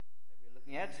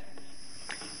At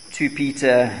 2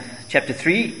 Peter chapter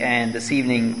 3, and this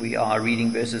evening we are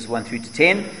reading verses 1 through to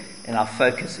 10, and our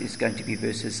focus is going to be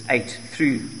verses 8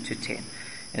 through to 10.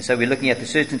 And so we're looking at the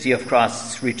certainty of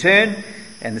Christ's return,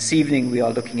 and this evening we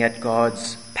are looking at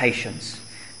God's patience.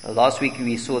 Last week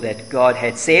we saw that God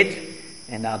had said,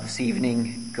 and now this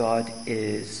evening God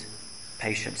is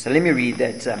patient. So let me read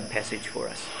that passage for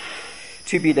us.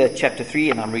 2 Peter chapter 3,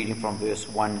 and I'm reading from verse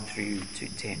 1 through to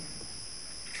 10.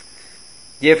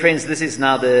 Dear friends, this is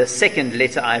now the second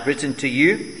letter I have written to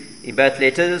you. In both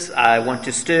letters, I want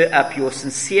to stir up your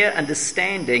sincere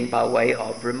understanding by way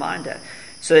of reminder,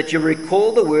 so that you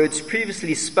recall the words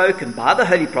previously spoken by the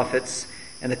holy prophets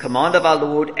and the command of our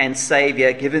Lord and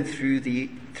Saviour given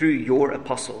through your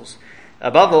apostles.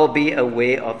 Above all, be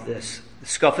aware of this. The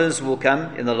scoffers will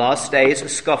come in the last days,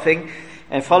 scoffing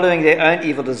and following their own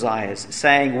evil desires,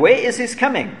 saying, "Where is his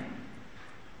coming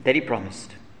that he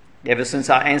promised? Ever since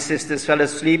our ancestors fell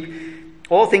asleep,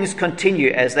 all things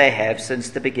continue as they have since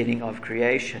the beginning of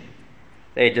creation."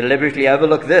 They deliberately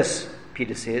overlook this,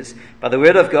 Peter says. By the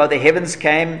word of God, the heavens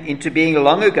came into being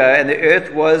long ago, and the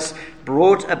earth was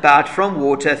brought about from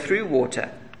water through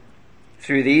water.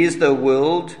 Through these, the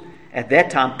world at that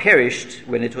time perished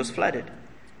when it was flooded.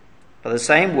 By the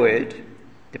same word,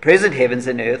 the present heavens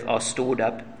and earth are stored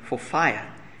up for fire,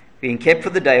 being kept for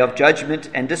the day of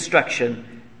judgment and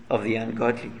destruction of the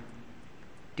ungodly.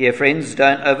 Dear friends,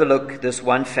 don't overlook this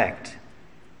one fact.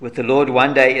 With the Lord,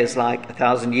 one day is like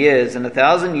 1,000 years, and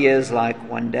 1,000 years like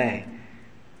one day.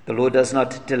 The Lord does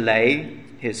not delay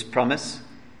his promise,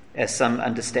 as some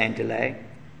understand delay,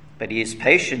 but he is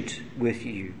patient with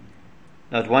you,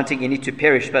 not wanting any to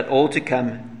perish, but all to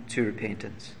come to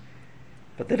repentance.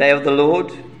 But the day of the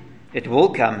Lord, it will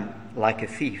come like a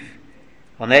thief.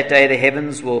 On that day the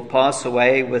heavens will pass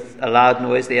away with a loud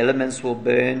noise, the elements will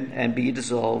burn and be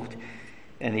dissolved,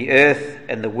 and the earth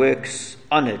and the works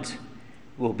on it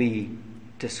will be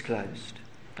disclosed.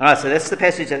 All right, so that's the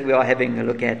passage that we are having a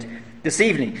look at this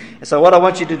evening. And so what I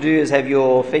want you to do is have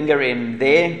your finger in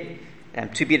there,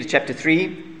 2 Peter chapter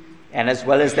 3, and as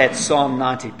well as that Psalm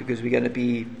 90, because we're going to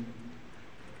be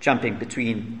jumping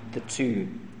between the two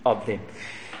of them.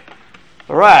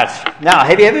 All right, now,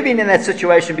 have you ever been in that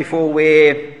situation before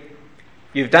where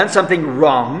you've done something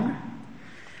wrong,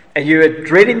 and you're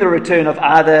dreading the return of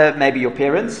either maybe your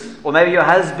parents or maybe your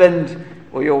husband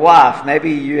or your wife?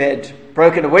 Maybe you had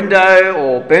broken a window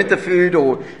or burnt the food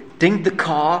or dinged the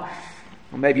car,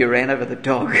 or maybe you ran over the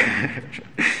dog.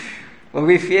 Well,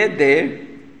 we feared their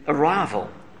arrival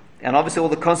and obviously all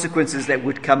the consequences that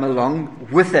would come along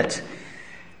with it.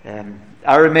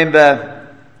 I remember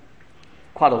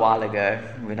quite a while ago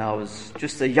when I was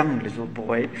just a young little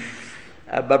boy,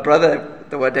 my brother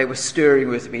the one day was stirring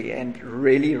with me and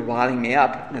really riling me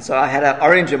up. And so I had an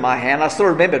orange in my hand. I still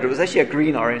remember it. It was actually a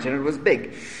green orange and it was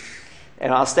big.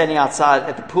 And I was standing outside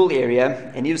at the pool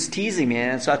area and he was teasing me.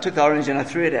 And so I took the orange and I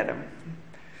threw it at him.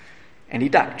 And he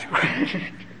ducked.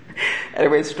 And it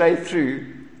went straight through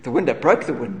the window, broke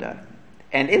the window.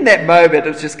 And in that moment, it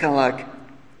was just kind of like,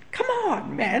 come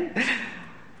on, man.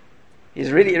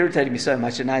 He's really irritated me so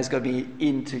much, and now he's got me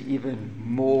into even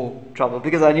more trouble,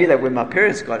 because I knew that when my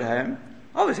parents got home,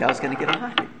 obviously I was going to get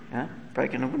unlucky,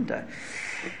 breaking a window.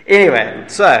 Anyway,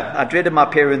 so I dreaded my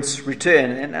parents'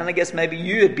 return, and I guess maybe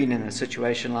you had been in a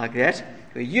situation like that,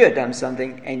 where you had done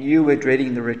something and you were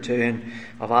dreading the return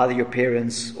of either your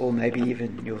parents or maybe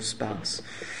even your spouse.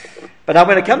 But now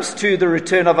when it comes to the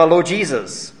return of our Lord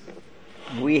Jesus,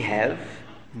 we have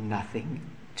nothing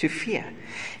to fear.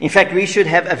 In fact, we should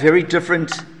have a very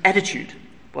different attitude.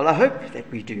 Well, I hope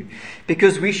that we do,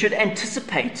 because we should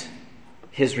anticipate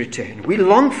his return. We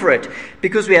long for it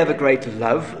because we have a great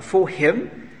love for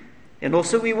him, and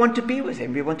also we want to be with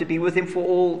him. We want to be with him for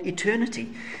all eternity.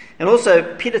 And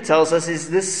also, Peter tells us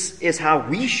this is how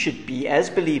we should be as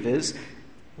believers.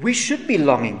 We should be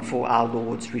longing for our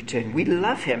Lord's return. We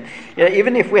love him.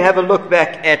 Even if we have a look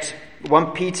back at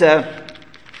 1 Peter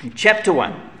chapter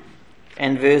 1,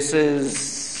 and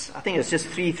verses, I think it's just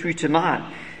 3 through to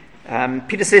 9.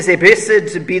 Peter says there,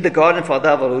 "Blessed be the God and Father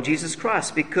of our Lord Jesus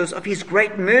Christ, because of his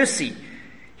great mercy.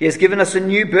 He has given us a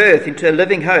new birth into a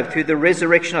living hope through the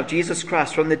resurrection of Jesus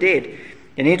Christ from the dead,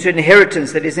 and into an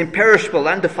inheritance that is imperishable,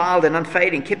 undefiled, and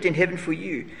unfading, kept in heaven for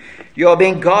you. You are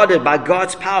being guarded by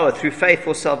God's power through faith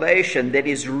for salvation that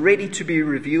is ready to be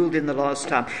revealed in the last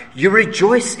time." You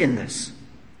rejoice in this.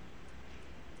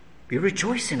 We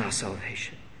rejoice in our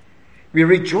salvation. We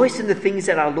rejoice in the things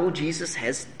that our Lord Jesus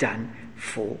has done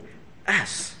for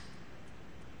us.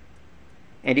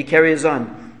 And he carries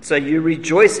on. So you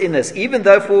rejoice in this, even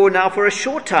though for a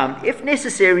short time, if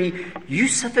necessary, you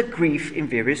suffer grief in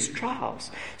various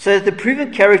trials, so that the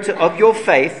proven character of your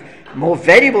faith, more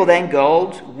valuable than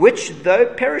gold, which though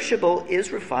perishable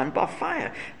is refined by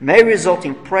fire, may result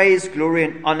in praise, glory,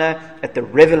 and honor at the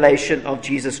revelation of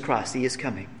Jesus Christ. He is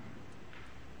coming.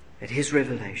 At his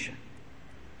revelation.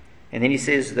 And then he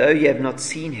says, though you have not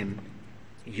seen him,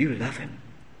 you love him.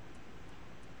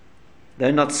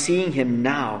 Though not seeing him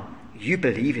now, you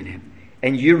believe in him,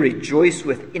 and you rejoice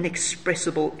with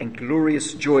inexpressible and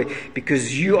glorious joy,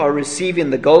 because you are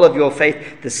receiving the goal of your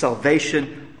faith, the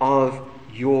salvation of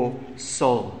your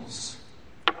souls.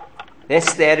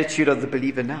 That's the attitude of the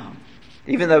believer now.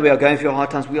 Even though we are going through hard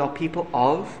times, we are people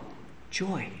of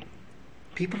joy.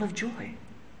 People of joy.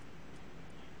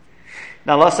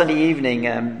 Now, last Sunday evening,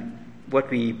 what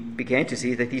we began to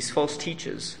see is that these false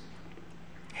teachers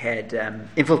had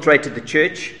infiltrated the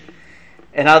church,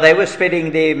 and how they were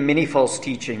spreading their many false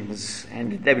teachings,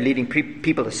 and they were leading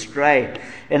people astray.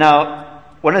 And now,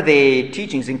 one of their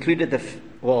teachings included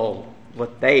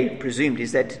what they presumed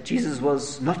is that Jesus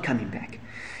was not coming back.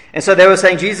 And so they were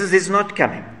saying, Jesus is not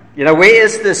coming. Where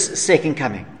is this second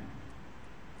coming?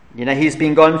 He's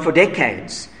been gone for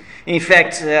decades. In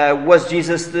fact, was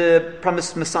Jesus the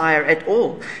promised Messiah at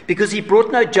all? Because he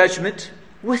brought no judgment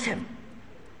with him.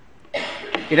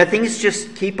 Things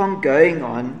just keep on going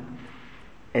on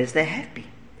as they have been.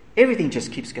 Everything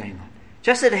just keeps going on,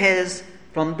 just as it has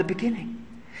from the beginning.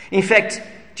 In fact,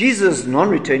 Jesus'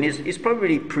 non-return is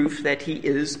probably proof that he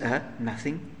is a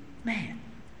nothing man.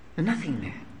 A nothing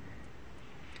man.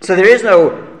 So there is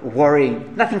no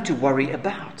worrying, nothing to worry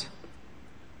about.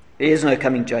 There is no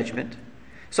coming judgment.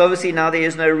 So obviously now there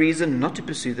is no reason not to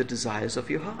pursue the desires of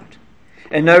your heart.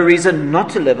 And no reason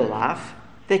not to live a life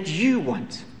that you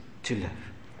want to live.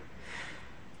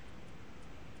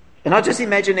 And I just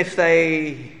imagine if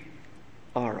they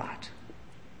are right.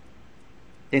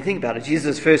 Then think about it.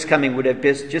 Jesus' first coming would have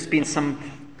just been some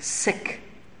sick,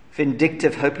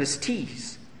 vindictive, hopeless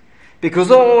tease.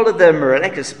 Because all of the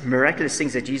miraculous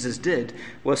things that Jesus did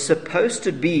was supposed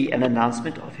to be an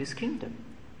announcement of his kingdom.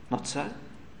 Not so.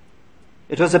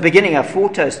 It was a beginning, a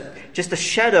foretaste, just a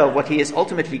shadow of what he is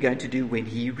ultimately going to do when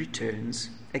he returns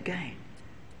again.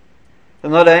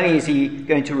 And not only is he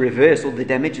going to reverse all the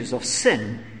damages of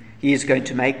sin, he is going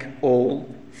to make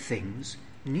all things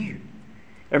new.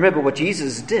 And remember, what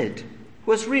Jesus did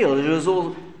was real.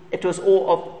 It was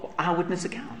all of eyewitness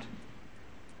account.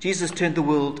 Jesus turned the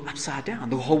world upside down.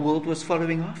 The whole world was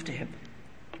following after him,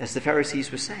 as the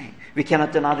Pharisees were saying. We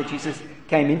cannot deny that Jesus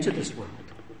came into this world.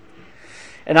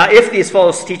 And now, if these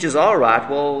false teachers are right,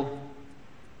 well,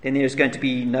 then there is going to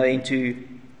be no end to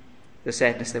the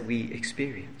sadness that we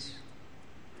experience.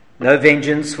 No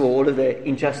vengeance for all of the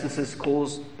injustices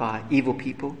caused by evil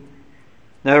people.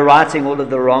 No righting all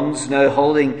of the wrongs. No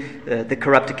holding the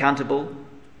corrupt accountable.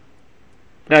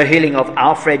 No healing of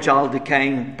our fragile,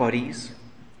 decaying bodies.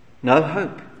 No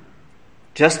hope.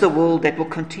 Just a world that will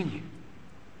continue.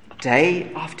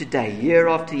 Day after day, year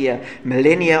after year,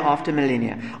 millennia after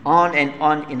millennia, on and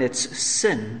on in its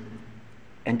sin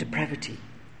and depravity.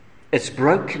 Its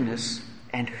brokenness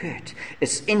and hurt.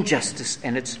 Its injustice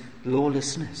and its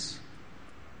lawlessness.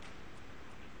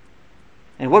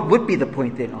 And what would be the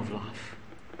point then of life?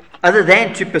 Other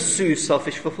than to pursue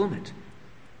selfish fulfillment.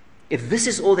 If this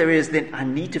is all there is, then I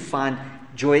need to find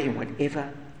joy in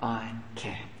whatever I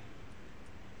can.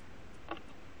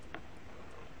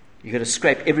 You've got to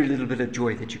scrape every little bit of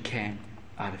joy that you can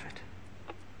out of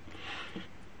it.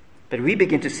 But we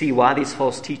begin to see why these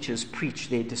false teachers preach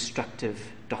their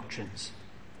destructive doctrines.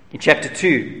 In chapter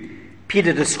 2,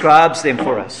 Peter describes them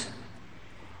for us.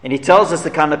 And he tells us the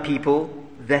kind of people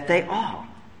that they are.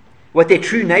 What their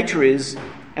true nature is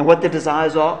and what the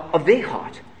desires are of their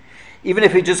heart. Even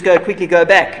if we just quickly go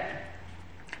back.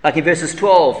 Like in verses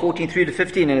 12, 14 through to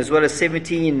 15, and as well as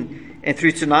 17 and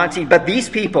through to 19. But these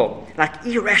people, like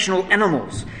irrational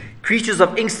animals, creatures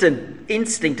of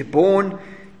instinct born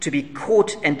to be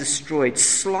caught and destroyed,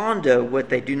 slander what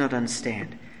they do not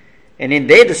understand. And in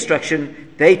their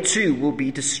destruction, they too will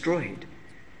be destroyed.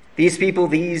 These people,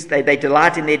 they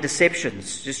delight in their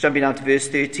deceptions. Just jumping down to verse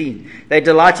 13. They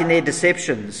delight in their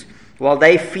deceptions while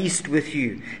they feast with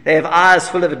you. They have eyes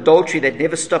full of adultery that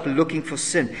never stop looking for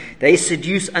sin. They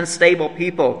seduce unstable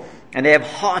people, and they have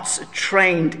hearts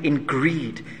trained in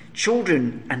greed,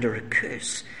 children under a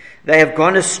curse. They have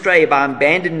gone astray by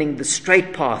abandoning the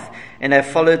straight path, and have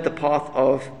followed the path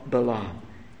of Balaam.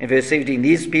 In verse 17,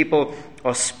 these people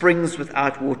are springs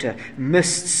without water,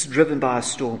 mists driven by a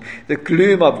storm. The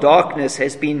gloom of darkness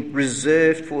has been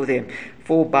reserved for them,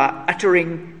 for by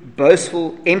uttering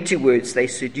boastful, empty words. They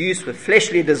seduce with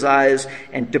fleshly desires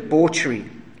and debauchery.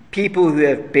 People who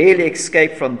have barely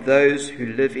escaped from those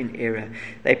who live in error.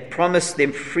 They promise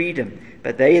them freedom,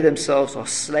 but they themselves are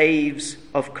slaves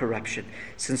of corruption,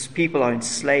 since people are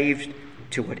enslaved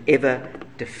to whatever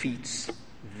defeats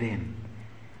them.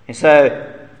 And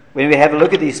so, when we have a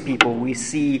look at these people, we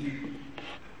see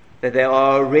that they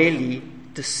are really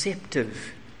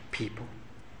deceptive people.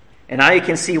 And now you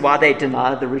can see why they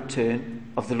deny the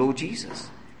return of the Lord Jesus.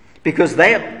 Because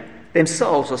they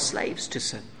themselves are slaves to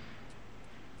sin.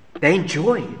 They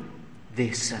enjoy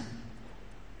their sin.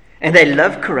 And they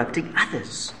love corrupting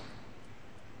others.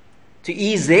 To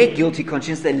ease their guilty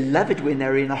conscience, they love it when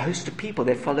they're in a host of people.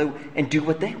 They follow and do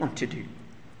what they want to do.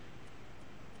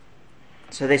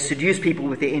 So they seduce people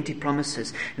with their empty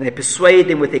promises. And they persuade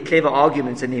them with their clever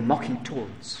arguments and their mocking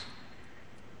taunts.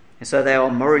 And so they are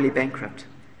morally bankrupt.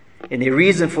 And their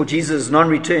reason for Jesus'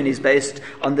 non-return is based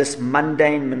on this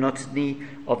mundane monotony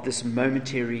of this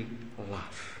momentary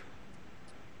life.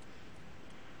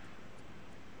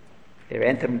 Their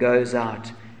anthem goes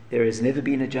out, there has never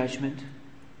been a judgment,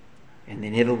 and there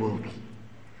never will be.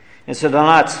 And so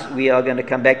tonight we are going to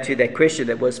come back to that question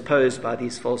that was posed by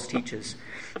these false teachers.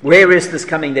 Where is this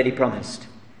coming that he promised?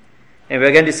 And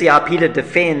we're going to see how Peter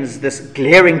defends this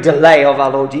glaring delay of our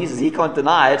Lord Jesus. He can't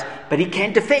deny it, but he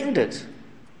can defend it.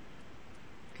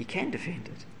 He can defend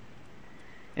it.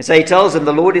 And so he tells them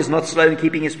the Lord is not slow in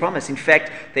keeping his promise. In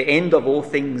fact, the end of all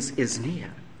things is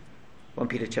near. 1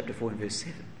 Peter chapter 4 and verse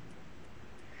 7.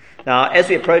 Now, as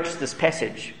we approach this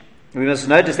passage, we must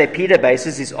notice that Peter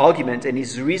bases his argument and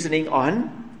his reasoning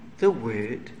on the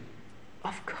Word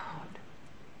of God.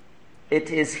 It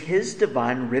is his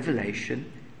divine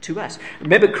revelation to us.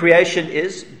 Remember, creation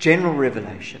is general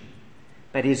revelation,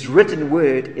 but his written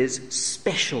word is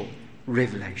special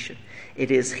revelation. It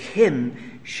is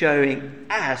him showing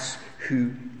us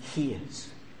who he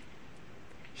is.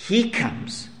 He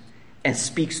comes and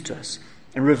speaks to us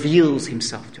and reveals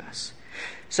himself to us.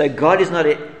 So God is not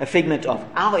a figment of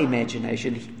our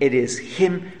imagination. It is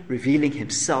him revealing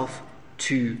himself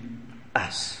to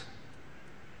us.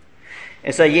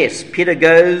 And so yes, Peter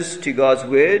goes to God's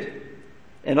word.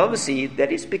 And obviously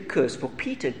that is because for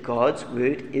Peter, God's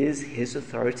word is his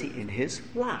authority in his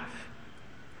life.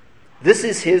 This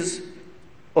is his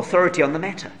authority on the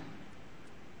matter.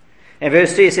 And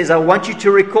verse 3 says, I want you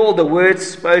to recall the words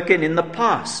spoken in the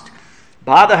past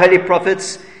by the holy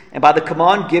prophets and by the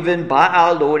command given by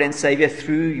our Lord and Savior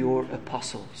through your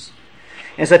apostles.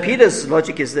 And so Peter's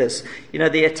logic is this.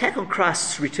 The attack on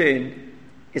Christ's return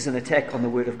is an attack on the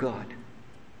word of God.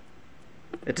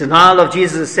 The denial of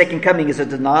Jesus' second coming is a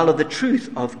denial of the truth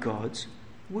of God's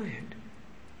word.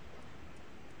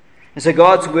 And so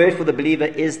God's word for the believer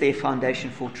is their foundation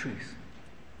for truth.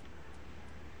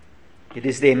 It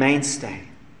is their mainstay.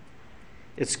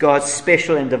 It's God's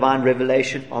special and divine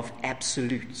revelation of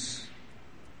absolutes.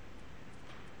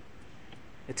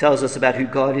 It tells us about who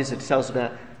God is. It tells us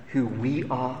about who we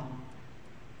are.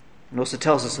 And also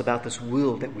tells us about this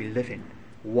world that we live in.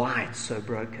 Why it's so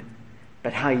broken.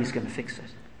 But how he's going to fix it.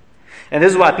 And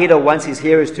this is why Peter wants his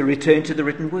hearers to return to the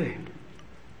written word.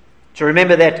 To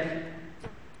remember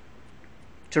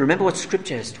what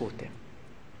Scripture has taught them.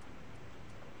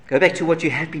 Go back to what you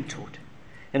have been taught.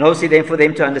 And obviously then for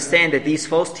them to understand that these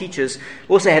false teachers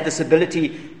also have this ability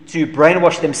to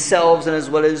brainwash themselves and as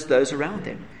well as those around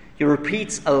them. You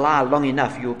repeat a lie long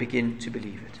enough, you'll begin to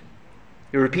believe it.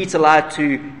 You repeat a lie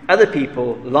to other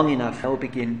people long enough, they'll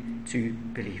begin to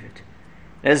believe it.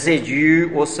 As I said,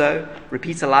 you also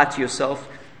repeat a lie to yourself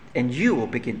and you will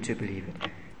begin to believe it.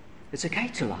 It's okay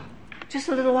to lie. Just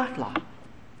a little white lie.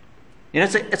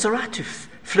 It's all right to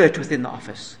flirt within the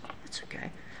office. It's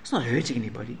okay. It's not hurting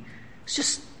anybody. It's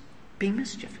just being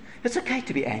mischief. It's okay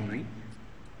to be angry.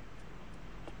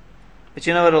 But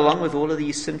you know what? Along with all of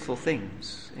these sinful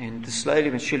things, and slowly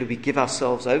but surely we give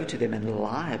ourselves over to them and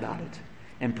lie about it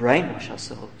and brainwash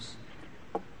ourselves,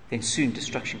 then soon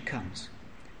destruction comes.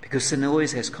 Because sin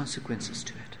always has consequences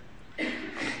to it.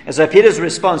 And so Peter's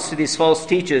response to these false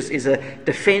teachers is a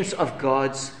defense of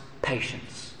God's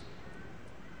patience.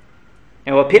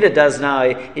 And what Peter does now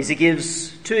is he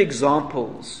gives two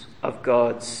examples of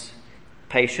God's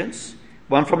patience,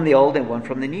 one from the old and one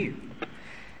from the new.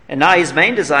 And now his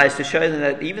main desire is to show them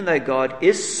that even though God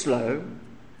is slow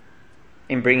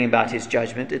in bringing about his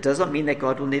judgment, it does not mean that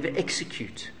God will never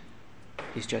execute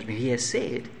his judgment. He has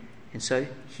said, and so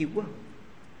he will.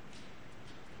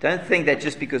 Don't think that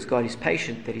just because God is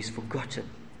patient that he's forgotten.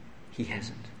 He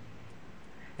hasn't.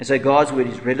 And so God's word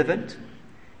is relevant,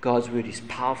 God's word is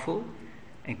powerful,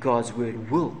 and God's word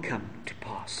will come to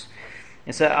pass.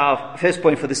 And so our first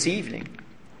point for this evening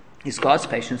is God's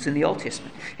patience in the Old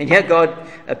Testament. And here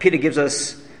Peter gives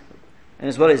us, and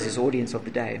as well as his audience of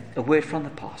the day, a word from the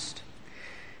past.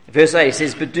 Verse 8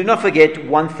 says, "But do not forget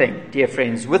one thing, dear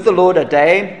friends. With the Lord, a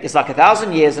day is like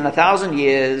 1,000 years, and 1,000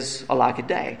 years are like a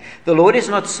day. The Lord is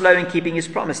not slow in keeping his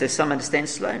promise, as some understand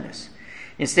slowness.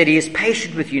 Instead, he is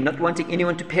patient with you, not wanting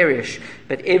anyone to perish,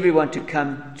 but everyone to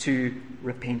come to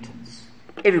repentance."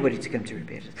 Everybody to come to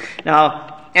repentance.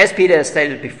 Now, as Peter has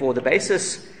stated before, the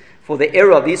basis for the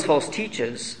error of these false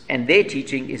teachers and their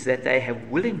teaching is that they have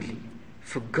willingly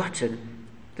forgotten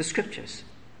the Scriptures.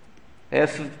 They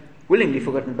have willingly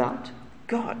forgotten about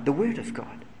God, the Word of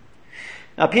God.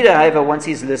 Now, Peter, however, wants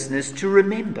his listeners to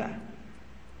remember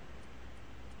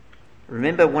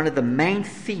one of the main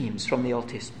themes from the Old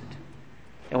Testament.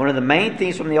 And one of the main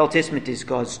themes from the Old Testament is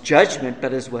God's judgment,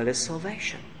 but as well as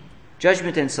salvation.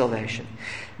 Judgment and salvation.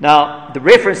 Now, the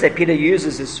reference that Peter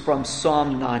uses is from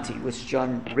Psalm 90, which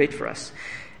John read for us.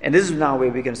 And this is now where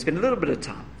we're going to spend a little bit of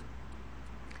time.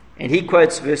 And he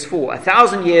quotes verse 4,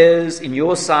 "1,000 years in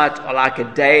your sight are like a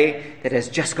day that has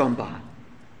just gone by,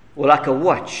 or like a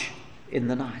watch in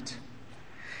the night."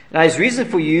 Now, his reason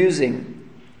for using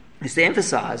is to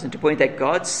emphasize and to point that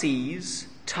God sees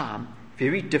time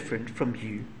very different from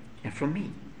you and from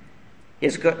me.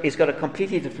 He's got a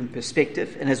completely different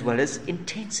perspective and as well as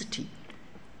intensity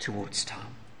towards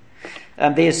time.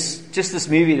 There's just this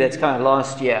movie that's come out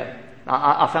last year.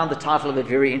 I found the title of it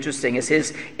very interesting. It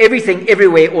says, "Everything,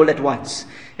 Everywhere, All at Once."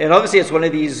 And obviously it's one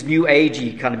of these new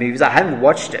agey kind of movies. I haven't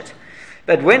watched it.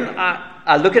 But when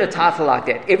I look at a title like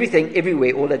that, "Everything,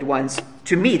 Everywhere, All at Once,"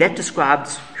 to me that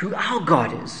describes who our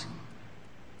God is.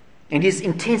 And his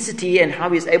intensity and how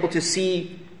he's able to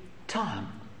see time.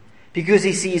 Because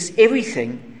he sees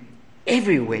everything,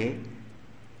 everywhere,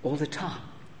 all the time.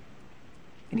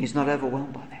 And he's not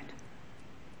overwhelmed by that.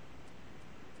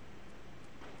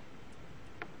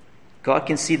 God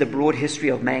can see the broad history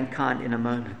of mankind in a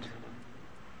moment.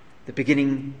 The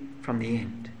beginning from the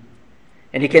end.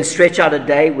 And he can stretch out a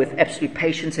day with absolute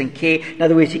patience and care. In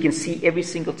other words, he can see every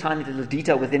single tiny little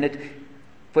detail within it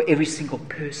for every single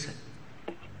person.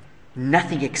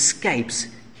 Nothing escapes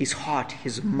his heart,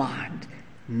 his mind.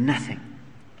 Nothing.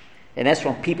 And that's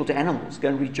from people to animals. Go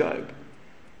and read Job.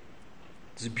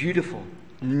 It's beautiful.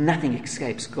 Nothing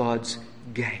escapes God's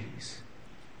gaze.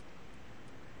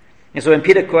 And so when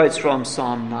Peter quotes from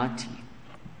Psalm 90,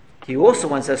 he also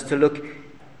wants us to look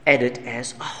at it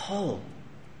as a whole,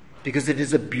 because it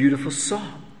is a beautiful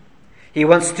psalm. He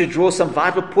wants to draw some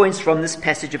vital points from this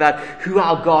passage about who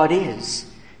our God is,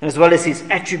 and as well as his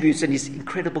attributes and his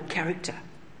incredible character.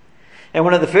 And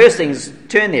one of the first things,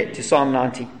 turn there to Psalm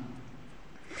 90.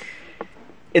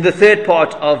 In the third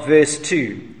part of verse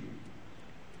 2,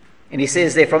 and he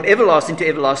says there, "From everlasting to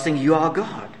everlasting, you are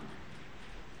God."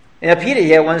 Now Peter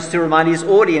here wants to remind his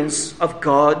audience of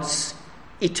God's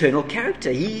eternal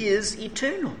character. He is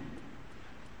eternal.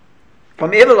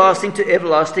 From everlasting to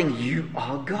everlasting, you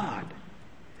are God.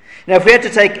 Now if we had to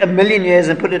take 1,000,000 years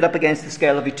and put it up against the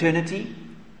scale of eternity,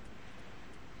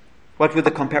 what would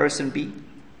the comparison be?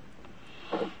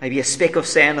 Maybe a speck of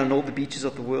sand on all the beaches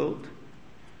of the world.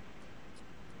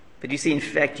 But you see, in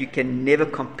fact, you can never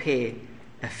compare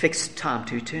a fixed time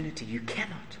to eternity. You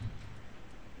cannot.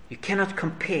 You cannot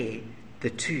compare the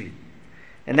two.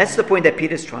 And that's the point that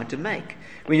Peter's trying to make.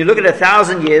 When you look at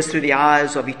 1,000 years through the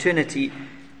eyes of eternity,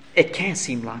 it can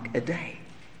seem like a day.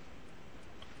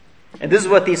 And this is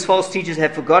what these false teachers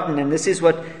have forgotten, and this is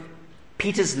what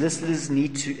Peter's listeners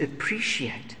need to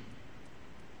appreciate.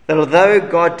 That although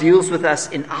God deals with us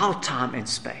in our time and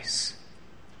space,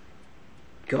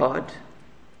 God,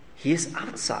 he is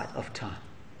outside of time.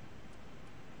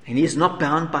 And he is not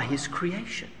bound by his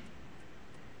creation.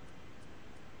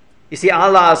 You see,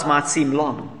 our lives might seem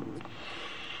long.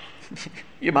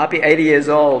 You might be 80 years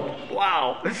old.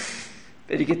 Wow.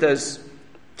 Then you get those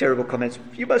terrible comments.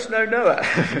 You must know Noah.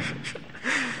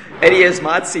 80 years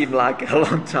might seem like a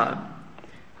long time.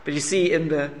 But you see, in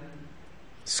the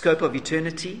scope of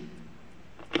eternity,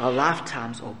 our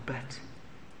lifetimes are but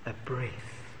a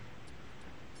breath.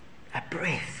 A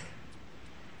breath.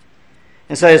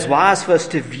 And so it's wise for us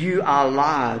to view our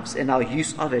lives and our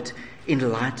use of it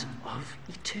in light of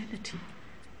eternity.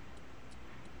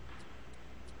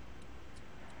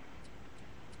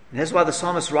 And that's why the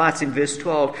psalmist writes in verse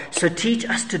 12, "So teach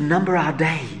us to number our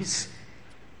days,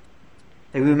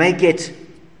 that we may get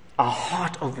a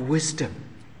heart of wisdom."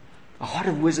 A heart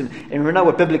of wisdom. And we know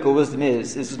what biblical wisdom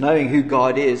is knowing who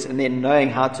God is and then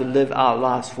knowing how to live our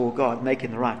lives for God,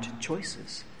 making the right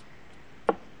choices.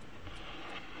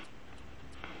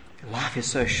 Life is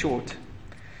so short.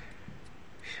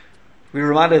 We're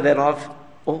reminded that of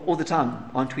all the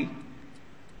time, aren't we?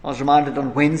 I was reminded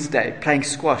on Wednesday, playing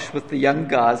squash with the young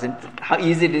guys, and how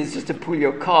easy it is just to pull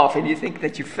your calf and you think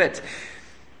that you fit.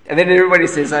 And then everybody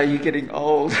says, "Oh, you're getting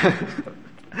old."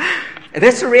 And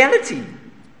that's the reality.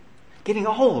 Getting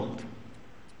old.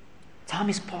 Time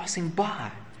is passing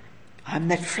by. I'm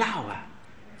that flower.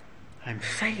 I'm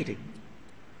fading.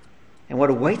 And what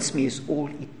awaits me is all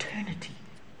eternity.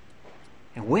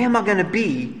 And where am I going to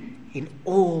be in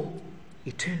all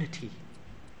eternity?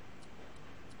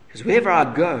 Because wherever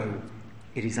I go,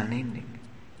 it is unending.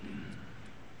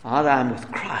 Either I'm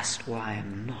with Christ or I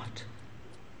am not.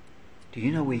 Do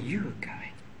you know where you are going?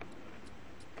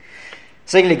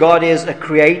 Secondly, God is a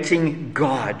creating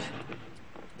God.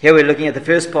 Here we're looking at the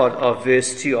first part of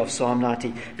verse 2 of Psalm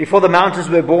 90. Before the mountains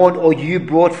were born, or you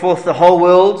brought forth the whole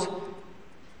world.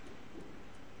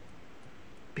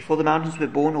 Before the mountains were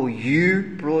born, or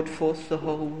you brought forth the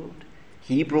whole world.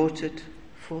 He brought it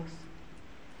forth.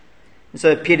 And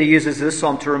so Peter uses this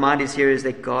psalm to remind his hearers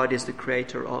that God is the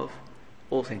creator of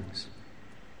all things.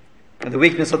 And the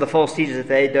weakness of the false teachers is that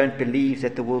they don't believe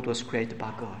that the world was created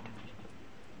by God.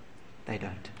 They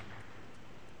don't.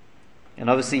 And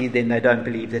obviously then they don't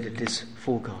believe that it is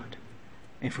for God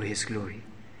and for His glory.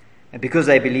 And because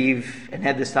they believe and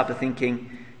have this type of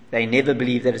thinking, they never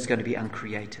believe that it's going to be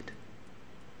uncreated.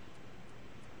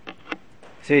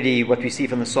 Thirdly, what we see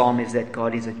from the psalm is that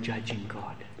God is a judging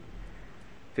God.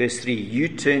 Verse 3, you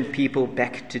turn people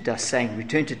back to dust, saying,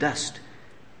 return to dust,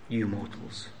 you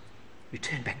mortals.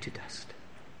 Return back to dust.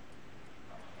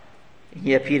 And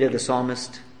here Peter the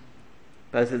psalmist,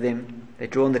 both of them, they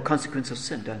draw on the consequence of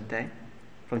sin, don't they?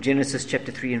 From Genesis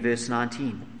chapter 3 and verse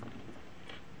 19.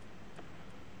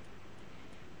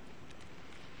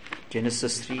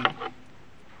 Genesis 3.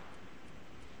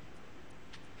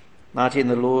 19,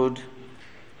 the Lord,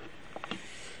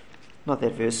 not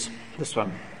that verse, this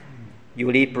one. You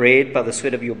will eat bread by the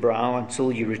sweat of your brow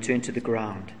until you return to the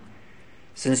ground,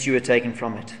 since you were taken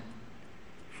from it.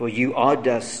 For you are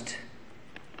dust,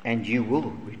 and you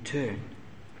will return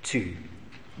to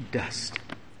dust.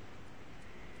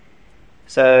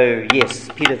 So, yes,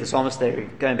 Peter the psalmist, they're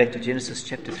going back to Genesis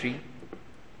chapter 3.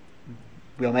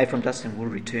 We are made from dust and will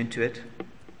return to it.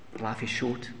 Life is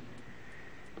short.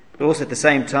 But also at the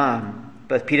same time,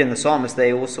 both Peter and the psalmist,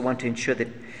 they also want to ensure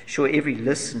every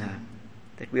listener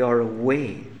that we are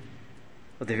aware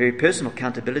of the very personal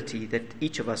accountability that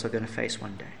each of us are going to face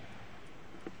one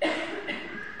day.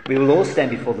 We will all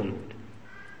stand before the Lord,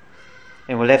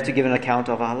 and we'll have to give an account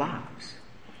of our lives.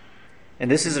 And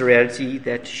this is a reality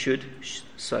that should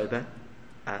sober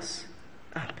us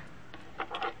up.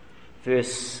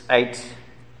 Verse 8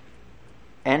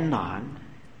 and 9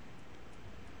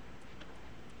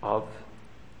 of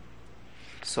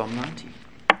Psalm 90.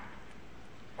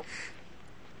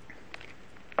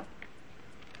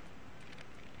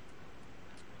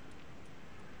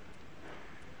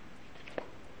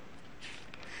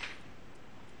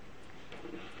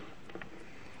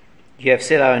 You have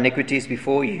set our iniquities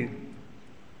before you,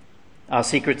 our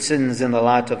secret sins in the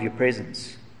light of your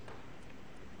presence.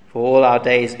 For all our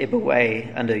days ebb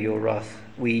away under your wrath.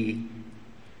 We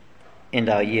end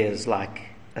our years like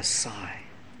a sigh.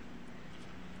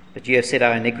 But you have set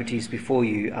our iniquities before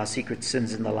you, our secret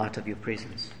sins in the light of your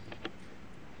presence.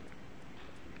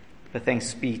 But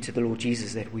thanks be to the Lord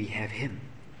Jesus that we have Him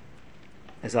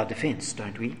as our defense,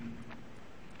 don't we?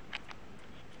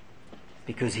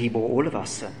 Because He bore all of our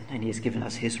sin and He has given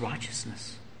us His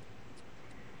righteousness.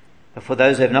 But for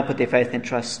those who have not put their faith and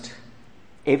trust,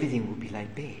 everything will be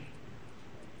laid bare.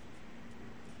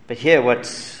 But here what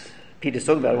Peter's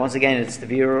talking about, once again, it's the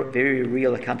very, very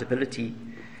real accountability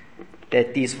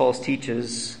that these false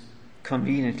teachers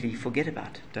conveniently forget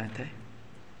about, don't they?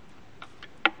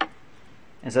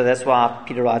 And so that's why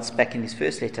Peter writes back in his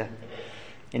first letter,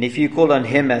 and if you call on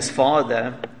Him as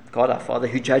Father, God our Father,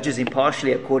 who judges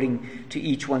impartially according to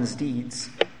each one's deeds,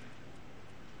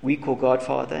 we call God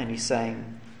Father, and He's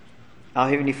saying, our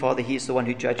Heavenly Father, He is the one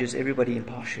who judges everybody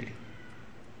impartially.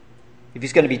 If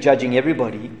He's going to be judging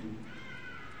everybody,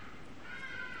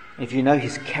 if you know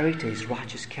His character, His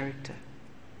righteous character,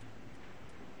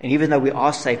 and even though we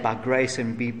are saved by grace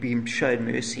and being shown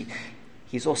mercy,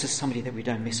 He's also somebody that we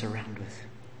don't mess around with.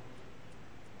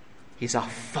 He's our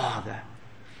Father.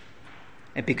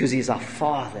 And because He's our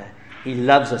Father, He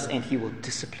loves us and He will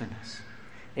discipline us.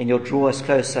 And He'll draw us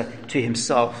closer to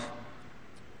Himself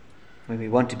when we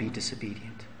want to be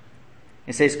disobedient.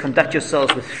 It says, conduct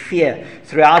yourselves with fear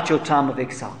throughout your time of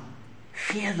exile.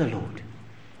 Fear the Lord.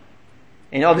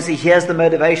 And obviously here's the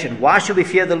motivation. Why should we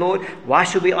fear the Lord? Why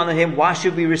should we honor Him? Why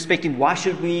should we respect Him? Why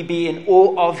should we be in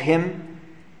awe of Him?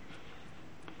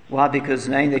 Why? Because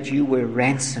knowing that you were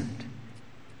ransomed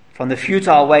from the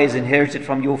futile ways inherited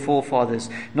from your forefathers,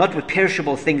 not with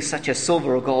perishable things such as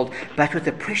silver or gold, but with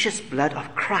the precious blood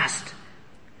of Christ.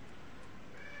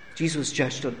 Jesus was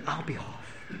judged on our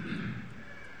behalf.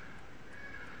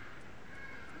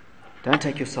 Don't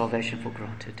take your salvation for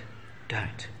granted.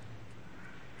 Don't.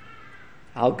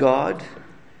 Our God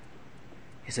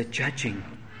is a judging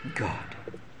God.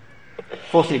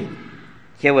 Fourthly,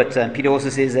 hear what Peter also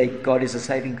says, that God is a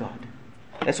saving God.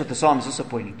 That's what the psalm is also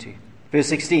pointing to. Verse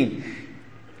 16,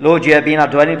 Lord, you have been our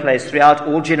dwelling place throughout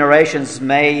all generations.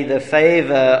 May the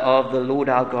favor of the Lord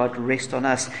our God rest on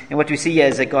us. And what we see here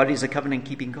is that God is a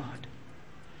covenant-keeping God.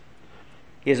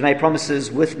 He has made promises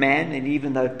with man, and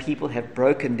even though people have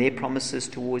broken their promises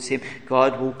towards him,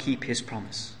 God will keep his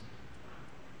promise.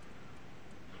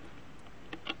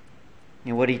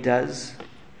 And what he does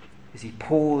is he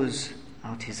pours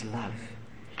out his love.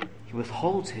 He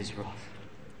withholds his wrath.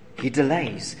 He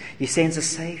delays. He sends a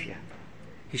Savior.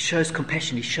 He shows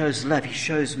compassion. He shows love. He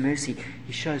shows mercy.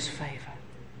 He shows favor.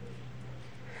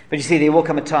 But you see, there will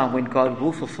come a time when God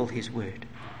will fulfill his word.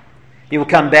 He will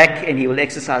come back and he will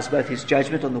exercise both his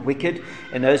judgment on the wicked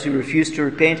and those who refuse to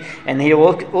repent, and he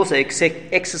will also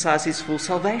exercise his full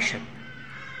salvation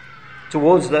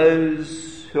towards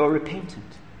those who are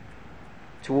repentant,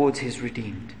 towards his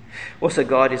redeemed. Also,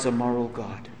 God is a moral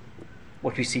God,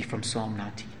 what we see from Psalm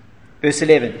 90. Verse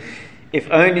 11, if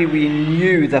only we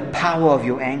knew the power of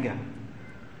your anger.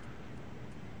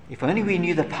 If only we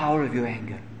knew the power of your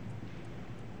anger.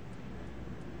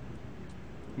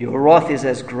 Your wrath is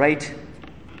as great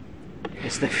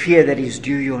as the fear that is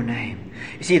due your name.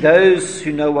 You see, those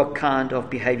who know what kind of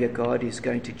behavior God is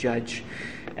going to judge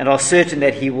and are certain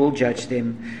that he will judge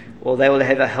them, or they will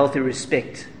have a healthy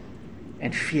respect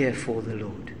and fear for the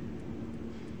Lord.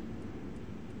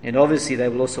 And obviously they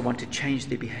will also want to change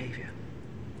their behavior.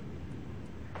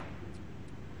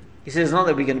 He says not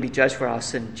that we're going to be judged for our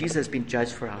sin. Jesus has been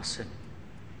judged for our sin.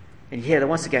 And here,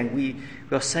 once again, we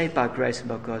are saved by grace and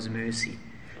by God's mercy.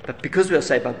 But because we are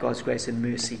saved by God's grace and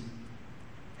mercy,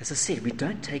 as I said, we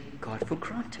don't take God for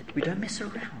granted. We don't mess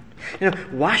around.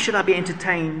 Why should I be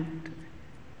entertained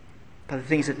by the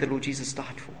things that the Lord Jesus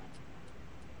died for?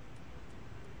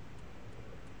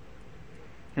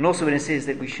 And also when it says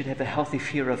that we should have a healthy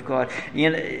fear of God,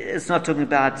 it's not talking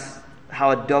about how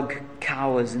a dog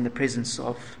cowers in the presence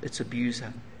of its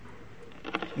abuser.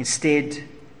 Instead,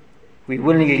 we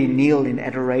willingly kneel in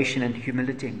adoration and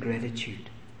humility and gratitude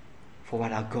for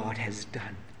what our God has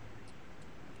done.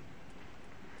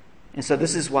 And so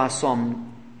this is why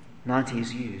Psalm 90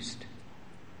 is used.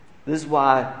 This is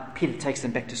why Peter takes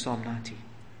them back to Psalm 90.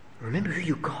 Remember who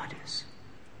your God is.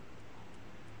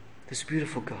 This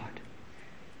beautiful God.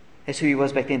 That's who he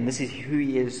was back then. This is who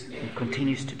he is and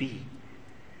continues to be.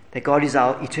 That God is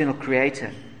our eternal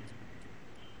creator.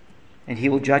 And he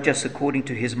will judge us according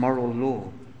to his moral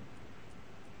law.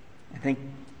 I thank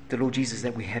the Lord Jesus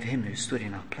that we have him who stood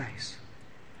in our place.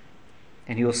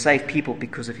 And he will save people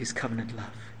because of his covenant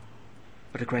love.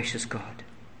 What a gracious God.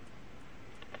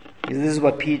 This is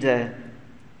what Peter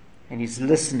and his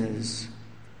listeners,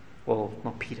 well,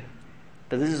 not Peter,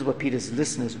 but this is what Peter's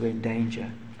listeners were in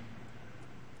danger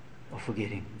of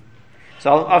forgetting.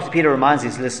 So after Peter reminds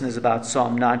his listeners about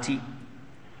Psalm 90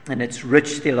 and its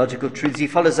rich theological truths, he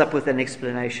follows up with an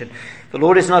explanation. The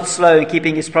Lord is not slow in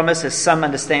keeping his promise, as some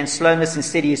understand slowness.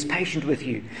 Instead, he is patient with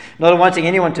you, not wanting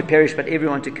anyone to perish, but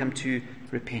everyone to come to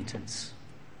repentance.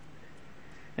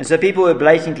 And so people were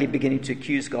blatantly beginning to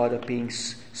accuse God of being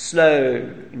slow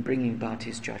in bringing about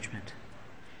his judgment.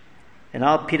 And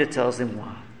now Peter tells them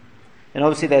why. And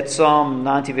obviously that Psalm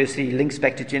 90 verse 3 links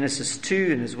back to Genesis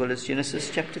 2 and as well as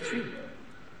Genesis chapter 3.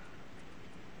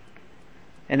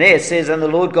 And there it says, and the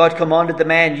Lord God commanded the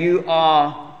man, you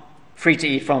are free to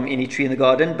eat from any tree in the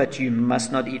garden, but you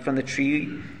must not eat from the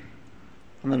tree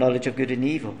from the knowledge of good and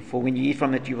evil, for when you eat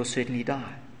from it you will certainly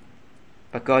die.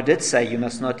 But God did say you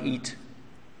must not eat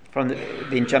from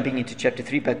then jumping into chapter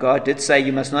 3, but God did say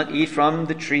you must not eat from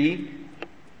the tree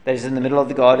that is in the middle of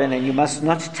the garden, and you must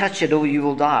not touch it or you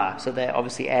will die. So they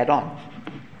obviously add on.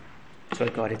 That's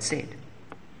what God had said.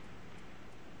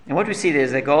 And what we see there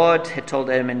is that God had told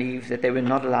Adam and Eve that they were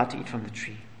not allowed to eat from the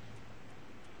tree,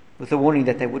 with the warning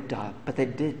that they would die. But they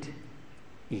did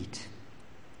eat.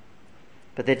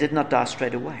 But they did not die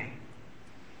straight away.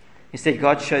 Instead,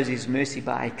 God shows his mercy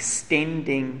by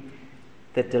extending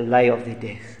the delay of their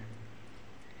death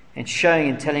and showing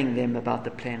and telling them about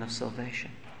the plan of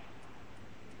salvation.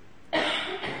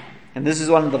 And this is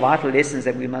one of the vital lessons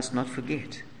that we must not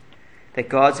forget, that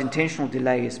God's intentional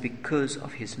delay is because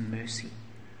of his mercy.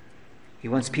 He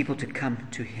wants people to come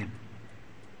to him.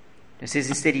 It says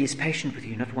instead he is patient with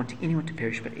you, not wanting anyone to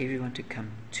perish, but everyone to come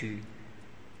to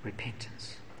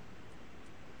repentance.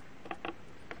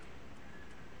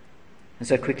 And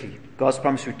so quickly, God's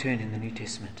promised return in the New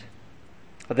Testament.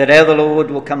 But the day of the Lord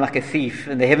will come like a thief,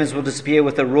 and the heavens will disappear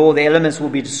with a roar, the elements will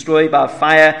be destroyed by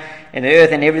fire, and the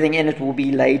earth and everything in it will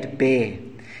be laid bare.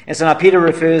 And so now Peter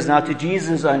refers now to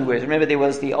Jesus' own words. Remember, there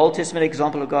was the Old Testament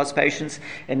example of God's patience,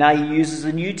 and now he uses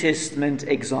a New Testament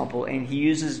example, and he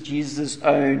uses Jesus'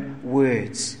 own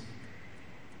words.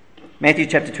 Matthew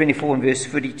chapter 24 and verse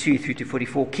 42 through to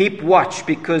 44. Keep watch,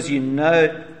 because you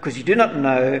do not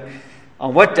know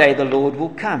on what day the Lord will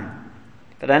come.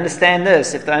 But understand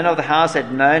this, if the owner of the house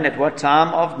had known at what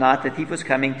time of night the thief was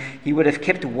coming, he would have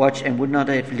kept watch and would not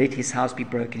have let his house be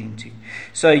broken into.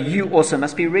 So you also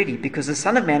must be ready, because the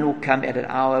Son of Man will come at an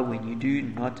hour when you do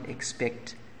not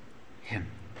expect him.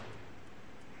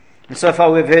 And so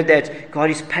far we've heard that God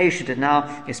is patient, and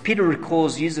now as Peter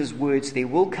recalls Jesus' words, there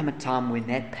will come a time when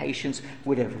that patience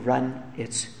would have run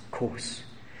its course.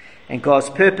 And God's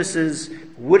purposes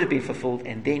would have been fulfilled,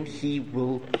 and then he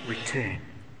will return.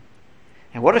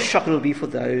 And what a shock it will be for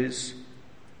those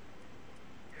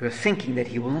who are thinking that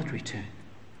he will not return.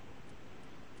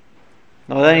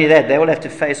 Not only that, they will have to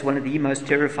face one of the most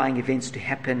terrifying events to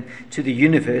happen to the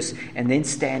universe and then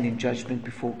stand in judgment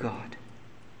before God.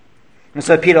 And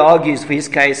so Peter argues for his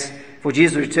case for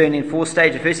Jesus' return in 4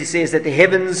 stages. First he says that the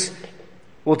heavens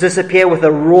will disappear with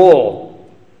a roar.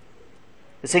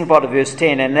 The second part of verse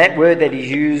 10, and that word that is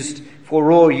used for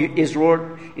roar is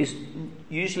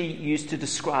usually used to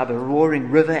describe a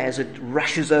roaring river as it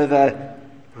rushes over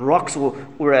rocks,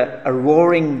 or a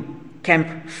roaring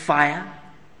campfire.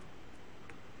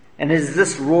 And it is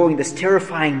this roaring, this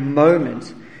terrifying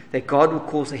moment, that God will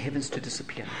cause the heavens to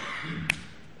disappear.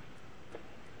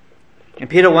 And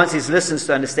Peter wants his listeners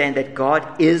to understand that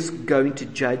God is going to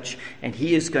judge, and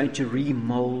he is going to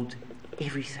remold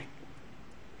everything.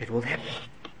 It will happen.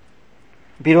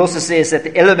 Peter also says that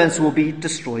the elements will be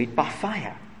destroyed by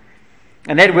fire.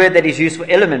 And that word that is used for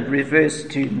element refers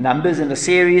to numbers in a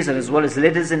series, and as well as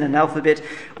letters in an alphabet,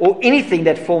 or anything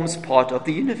that forms part of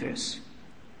the universe.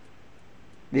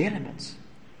 The elements.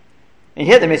 And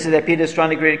here the message that Peter is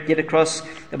trying to get across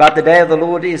about the day of the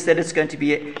Lord is that it's going to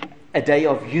be a day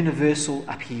of universal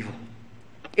upheaval.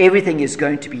 Everything is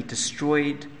going to be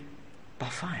destroyed by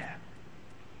fire.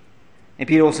 And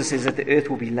Peter also says that the earth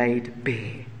will be laid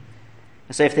bare.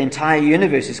 And so if the entire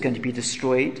universe is going to be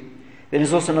destroyed, then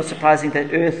it's also not surprising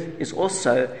that earth is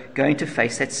also going to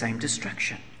face that same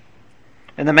destruction.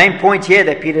 And the main point here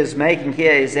that Peter is making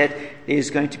here is that there is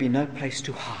going to be no place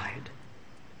to hide.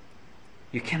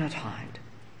 You cannot hide.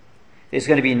 There's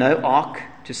going to be no ark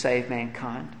to save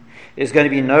mankind. There's going to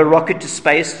be no rocket to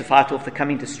space to fight off the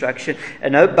coming destruction,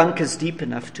 and no bunkers deep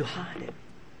enough to hide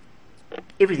it.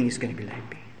 Everything is going to be laid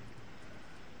bare.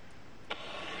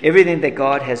 Everything that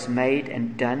God has made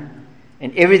and done,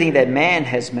 and everything that man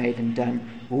has made and done,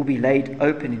 will be laid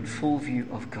open in full view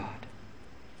of God.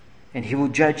 And he will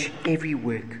judge every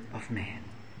work of man.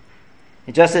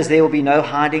 And just as there will be no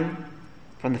hiding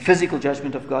from the physical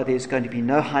judgment of God, there's going to be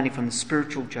no hiding from the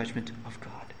spiritual judgment of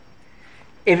God.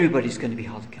 Everybody's going to be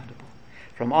held accountable.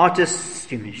 From artists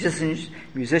to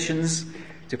musicians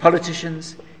to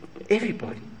politicians,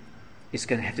 everybody is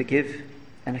going to have to give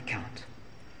an account.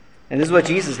 And this is what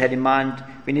Jesus had in mind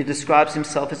when he describes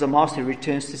himself as a master who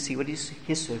returns to see what his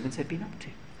servants had been up to.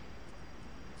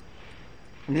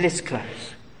 And let's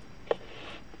close.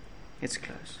 Let's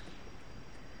close.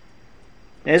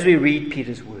 As we read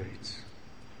Peter's words,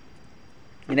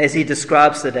 and as he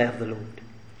describes the day of the Lord,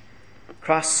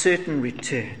 Christ's certain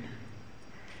return,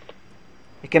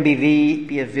 it can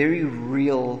be a very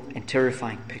real and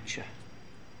terrifying picture.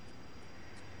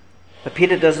 But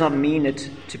Peter does not mean it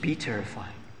to be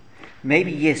terrifying.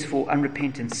 Maybe, yes, for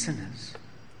unrepentant sinners.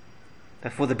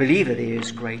 But for the believer, there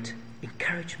is great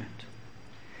encouragement.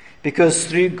 Because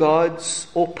through God's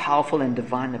all-powerful and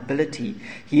divine ability,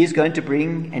 he is going to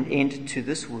bring an end to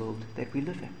this world that we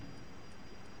live in.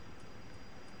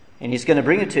 And he's going to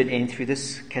bring it to an end through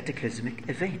this cataclysmic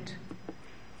event.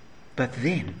 But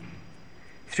then,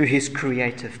 through his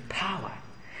creative power,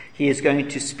 he is going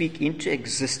to speak into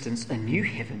existence a new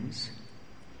heavens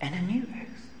and a new earth.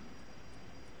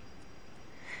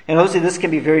 And obviously this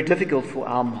can be very difficult for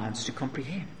our minds to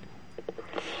comprehend.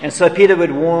 And so Peter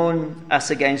would warn us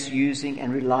against using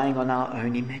and relying on our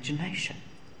own imagination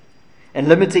and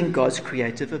limiting God's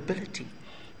creative ability.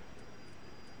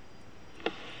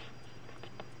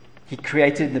 He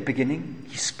created in the beginning.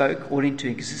 He spoke all into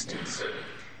existence.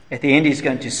 At the end, he's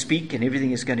going to speak and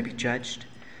everything is going to be judged.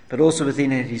 But also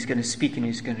within it, he's going to speak and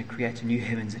he's going to create a new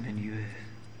heavens and a new earth.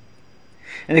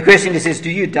 And the question is, do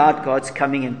you doubt God's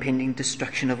coming and pending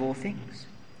destruction of all things?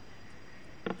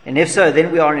 And if so,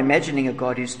 then we are imagining a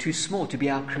God who's too small to be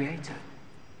our creator,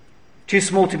 too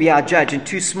small to be our judge, and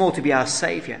too small to be our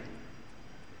Savior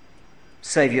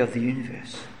of the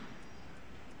universe.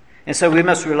 And so we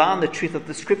must rely on the truth of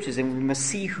the Scriptures, and we must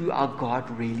see who our God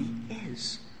really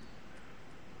is.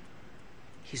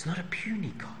 He's not a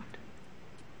puny God.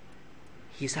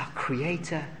 He's our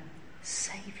Creator,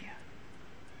 Savior.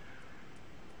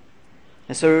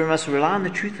 And so we must rely on the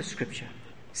truth of Scripture,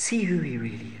 see who He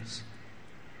really is.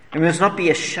 And we must not be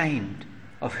ashamed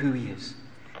of who He is,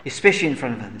 especially in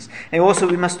front of others. And also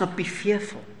we must not be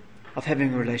fearful of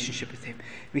having a relationship with Him.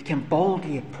 We can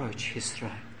boldly approach His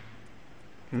throne.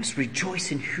 We must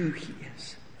rejoice in who He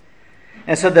is.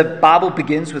 And so the Bible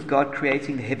begins with God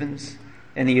creating the heavens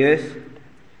and the earth,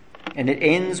 and it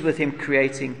ends with Him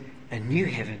creating a new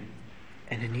heaven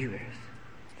and a new earth.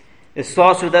 It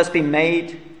starts with us being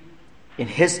made in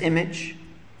His image,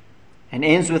 and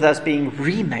ends with us being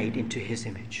remade into His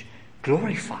image,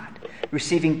 glorified,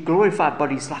 receiving glorified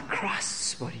bodies like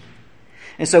Christ's body.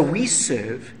 And so we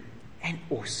serve an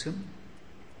awesome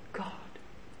God.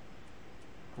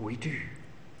 We do.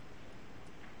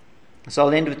 So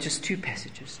I'll end with just two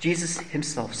passages. Jesus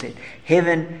Himself said,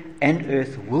 "Heaven and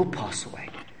earth will pass away,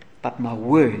 but my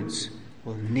words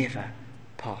will never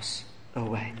pass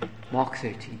away." Mark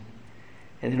 13.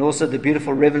 And then also the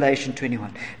beautiful Revelation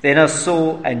 21. "Then I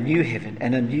saw a new heaven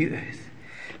and a new earth.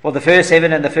 For the first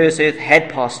heaven and the first earth had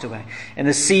passed away, and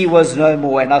the sea was no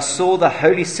more. And I saw the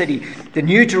holy city, the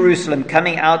new Jerusalem,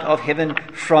 coming out of heaven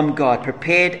from God,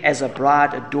 prepared as a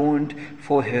bride adorned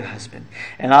for her husband.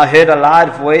 And I heard a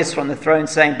loud voice from the throne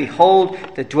saying, 'Behold,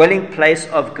 the dwelling place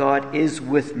of God is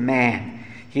with man.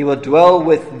 He will dwell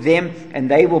with them, and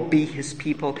they will be His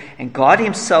people, and God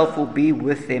Himself will be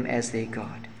with them as their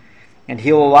God. And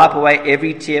He will wipe away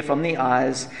every tear from the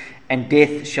eyes, and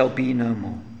death shall be no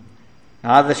more.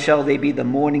 Neither shall there be the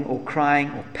mourning or crying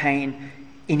or pain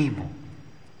any more,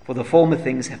 for the former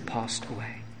things have passed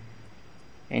away.'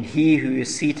 And He who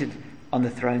is seated on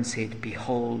the throne said,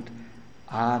 'Behold,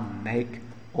 I make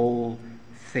all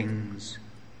things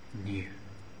new.'"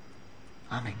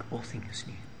 I make all things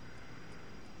new.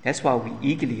 That's why we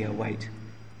eagerly await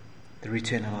the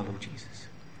return of our Lord Jesus.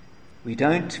 We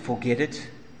don't forget it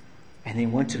and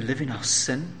then want to live in our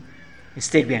sin.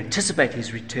 Instead, we anticipate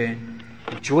His return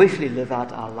and joyfully live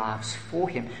out our lives for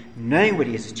Him, knowing what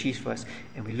He has achieved for us,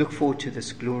 and we look forward to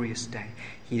this glorious day.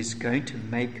 He is going to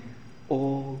make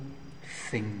all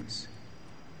things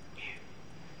new.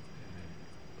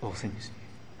 All things new.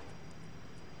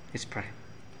 Let's pray.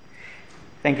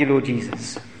 Thank you, Lord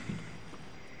Jesus.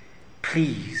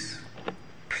 Please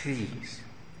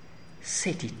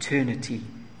set eternity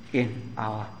in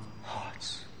our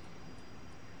hearts.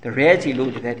 The reality,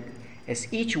 Lord, that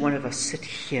as each one of us sit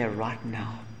here right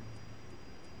now,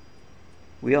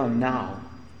 we are now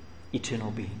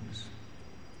eternal beings.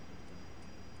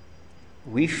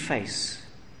 We face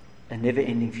a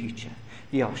never-ending future.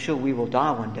 Yeah, sure, we will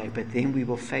die one day, but then we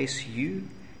will face You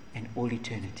and all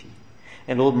eternity.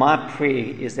 And Lord, my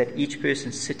prayer is that each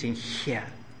person sitting here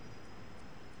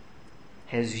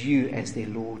has You as their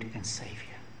Lord and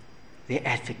Savior, their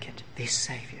advocate, their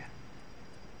Savior,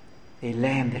 their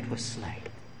Lamb that was slain,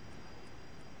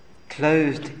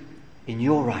 clothed in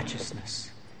Your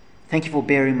righteousness. Thank You for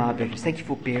bearing my burdens. Thank You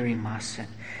for bearing my sin.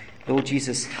 Lord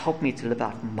Jesus, help me to live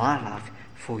out my life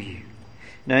for You,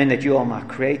 knowing that You are my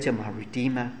Creator, my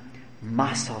Redeemer,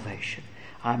 my salvation.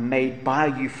 I'm made by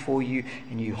You, for You,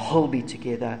 and You hold me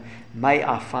together. May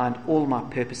I find all my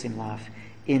purpose in life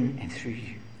in and through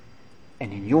You.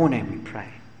 And in Your name we pray.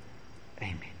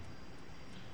 Amen.